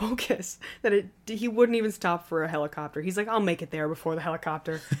laser focus that he wouldn't even stop for a helicopter. He's like, I'll make it there before the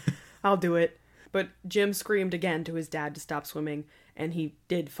helicopter. I'll do it. But Jim screamed again to his dad to stop swimming, and he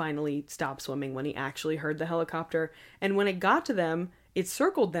did finally stop swimming when he actually heard the helicopter. And when it got to them, it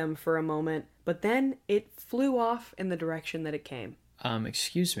circled them for a moment, but then it flew off in the direction that it came.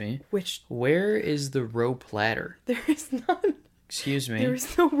 Excuse me. Which? Where is the rope ladder? There is none. Excuse me. There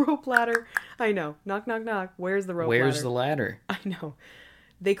is no rope ladder. I know. Knock, knock, knock. Where's the rope ladder? Where's the ladder? I know.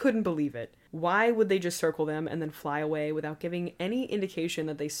 They couldn't believe it. Why would they just circle them and then fly away without giving any indication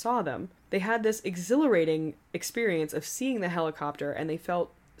that they saw them? They had this exhilarating experience of seeing the helicopter, and they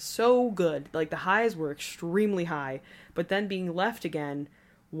felt so good. The highs were extremely high, but then being left again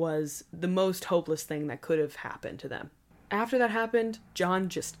was the most hopeless thing that could have happened to them. After that happened, John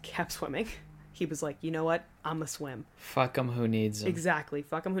just kept swimming. He was like, you know what? I'm a swim. Fuck him who needs him. Exactly.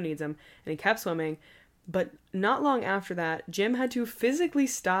 Fuck him who needs him. And he kept swimming. But not long after that, Jim had to physically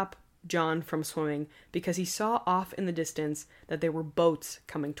stop John from swimming because he saw off in the distance that there were boats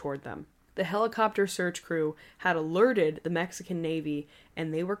coming toward them. The helicopter search crew had alerted the Mexican Navy,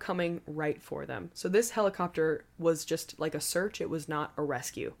 and they were coming right for them. So this helicopter was just like a search. It was not a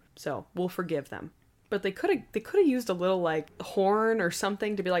rescue. So we'll forgive them. But they could have used a little horn or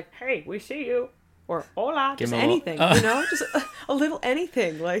something to be like, hey, we see you. Or hola, just anything, just a little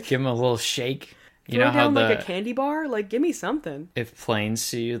anything. Give them a little shake. Throw down a candy bar? Give me something. If planes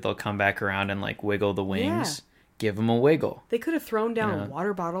see you, they'll come back around and wiggle the wings. Yeah. Give them a wiggle. They could have thrown down a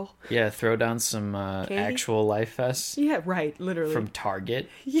water bottle. Yeah, throw down some actual life vests. Yeah, right, literally. From Target.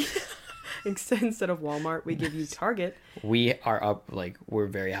 Yeah. Instead of Walmart, we give you Target. We are up, we're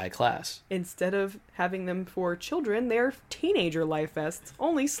very high class. Instead of having them for children, they're teenager life vests,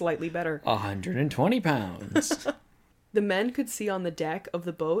 only slightly better. 120 pounds. The men could see on the deck of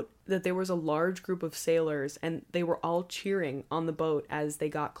the boat that there was a large group of sailors, and they were all cheering on the boat as they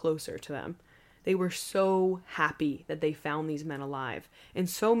got closer to them. They were so happy that they found these men alive. In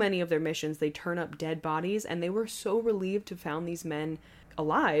so many of their missions, they turn up dead bodies, and they were so relieved to find these men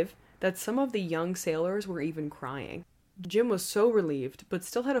alive that some of the young sailors were even crying. Jim was so relieved, but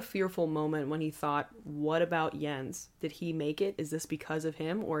still had a fearful moment when he thought, what about Jens? Did he make it? Is this because of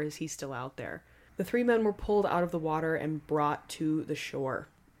him, or is he still out there? The three men were pulled out of the water and brought to the shore.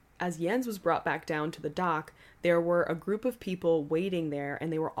 As Jens was brought back down to the dock, there were a group of people waiting there,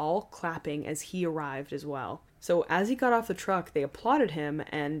 and they were all clapping as he arrived as well. So as he got off the truck, they applauded him,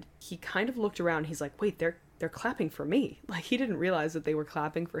 and he kind of looked around. He's like, wait, they're clapping for me. He didn't realize that they were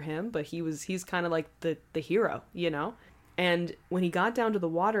clapping for him, but he's kind of like the hero, And when he got down to the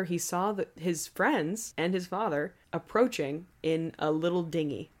water, he saw his friends and his father approaching in a little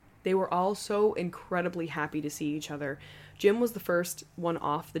dinghy. They were all so incredibly happy to see each other. Jim was the first one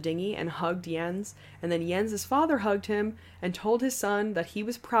off the dinghy and hugged Jens, and then Jens's father hugged him and told his son that he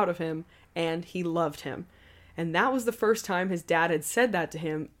was proud of him and he loved him. And that was the first time his dad had said that to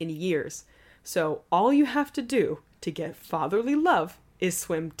him in years. So all you have to do to get fatherly love is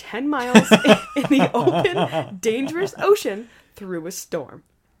swim 10 miles in the open, dangerous ocean through a storm.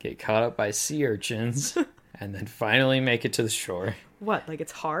 Get caught up by sea urchins, and then finally make it to the shore. What,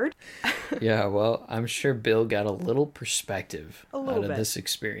 it's hard? Yeah, well, I'm sure Bill got a little perspective out of this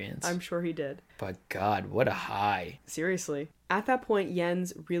experience. I'm sure he did. But God, what a high. Seriously. At that point,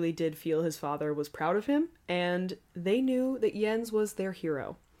 Jens really did feel his father was proud of him, and they knew that Jens was their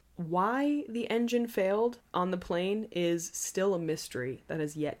hero. Why the engine failed on the plane is still a mystery that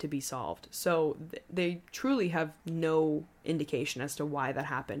has yet to be solved. So they truly have no indication as to why that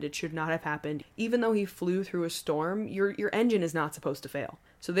happened. It should not have happened. Even though he flew through a storm, your engine is not supposed to fail.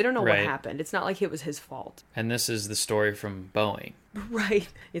 So they don't know what happened. It's not like it was his fault. And this is the story from Boeing. Right.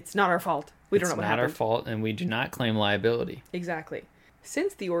 It's not our fault. We don't know what happened. It's not our fault, and we do not claim liability. Exactly.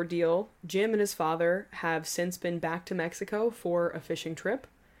 Since the ordeal, Jim and his father have since been back to Mexico for a fishing trip.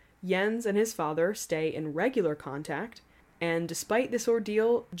 Jens and his father stay in regular contact, and despite this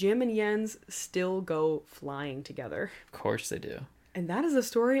ordeal, Jim and Jens still go flying together. Of course they do. And that is the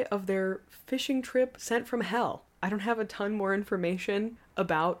story of their fishing trip sent from hell. I don't have a ton more information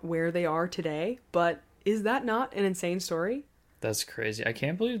about where they are today, but is that not an insane story? That's crazy. I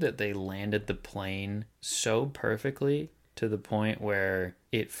can't believe that they landed the plane so perfectly to the point where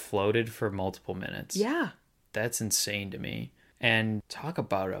it floated for multiple minutes. Yeah. That's insane to me. And talk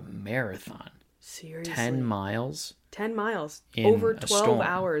about a marathon. Seriously. 10 miles? 10 miles. Over 12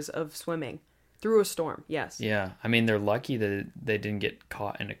 hours of swimming. Through a storm, yes. Yeah. I mean, they're lucky that they didn't get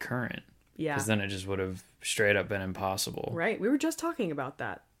caught in a current. Yeah. Because then it just would have straight up been impossible. Right. We were just talking about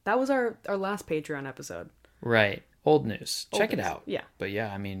that. That was our last Patreon episode. Right. Old news. Check it out. Yeah. But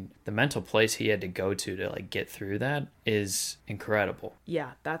yeah, I mean, the mental place he had to go to like get through that is incredible.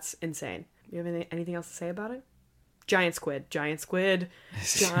 Yeah, that's insane. You have anything else to say about it? Giant squid. Giant squid.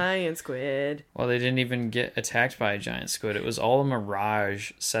 Giant squid. Well, they didn't even get attacked by a giant squid. It was all a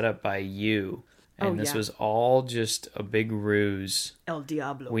mirage set up by you. And this was all just a big ruse. El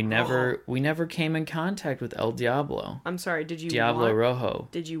Diablo. We never came in contact with El Diablo. I'm sorry, did you Diablo Rojo.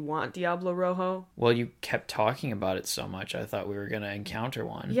 Did you want Diablo Rojo? Well, you kept talking about it so much, I thought we were going to encounter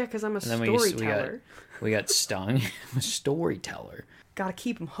one. Yeah, because I'm a storyteller. We got stung. I'm a storyteller. Gotta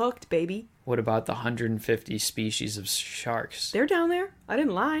keep them hooked, baby. What about the 150 species of sharks? They're down there. I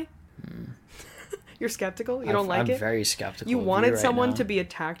didn't lie. You're skeptical? You don't like it? I'm very skeptical. You wanted someone to be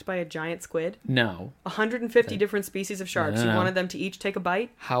attacked by a giant squid? No. 150 different species of sharks. No. You wanted them to each take a bite?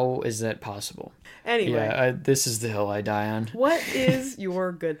 How is that possible? Anyway. Yeah, this is the hill I die on. What is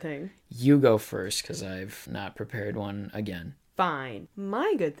your good thing? You go first, because I've not prepared one again. Fine.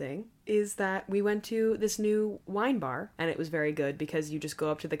 My good thing is that we went to this new wine bar, and it was very good because you just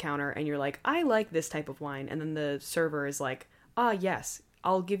go up to the counter and you're like, I like this type of wine. And then the server is like, yes,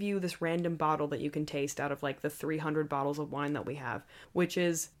 I'll give you this random bottle that you can taste out of like the 300 bottles of wine that we have, which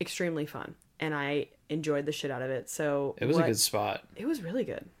is extremely fun. And I enjoyed the shit out of it. So it was a good spot. It was really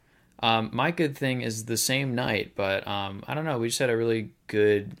good. My good thing is the same night, but I don't know. We just had a really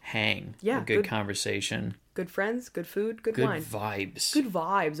good hang. Yeah. A good conversation. Good friends, good food, good wine. Good vibes. Good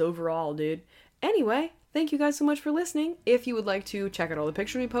vibes overall, dude. Anyway, thank you guys so much for listening. If you would like to check out all the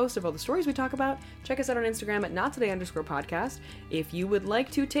pictures we post of all the stories we talk about, check us out on Instagram at nottoday_podcast. If you would like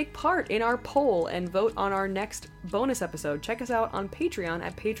to take part in our poll and vote on our next bonus episode, check us out on Patreon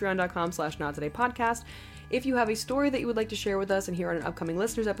at patreon.com/nottodaypodcast. If you have a story that you would like to share with us and hear on an upcoming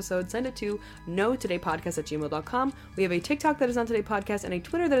listeners episode, send it to notodaypodcast@gmail.com. We have a TikTok that is Not Today Podcast and a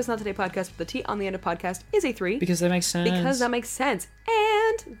Twitter that is Not Today Podcast, but the T on the end of podcast is a 3. Because that makes sense. Because that makes sense.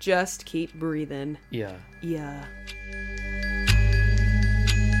 And just keep breathing. Yeah. Yeah.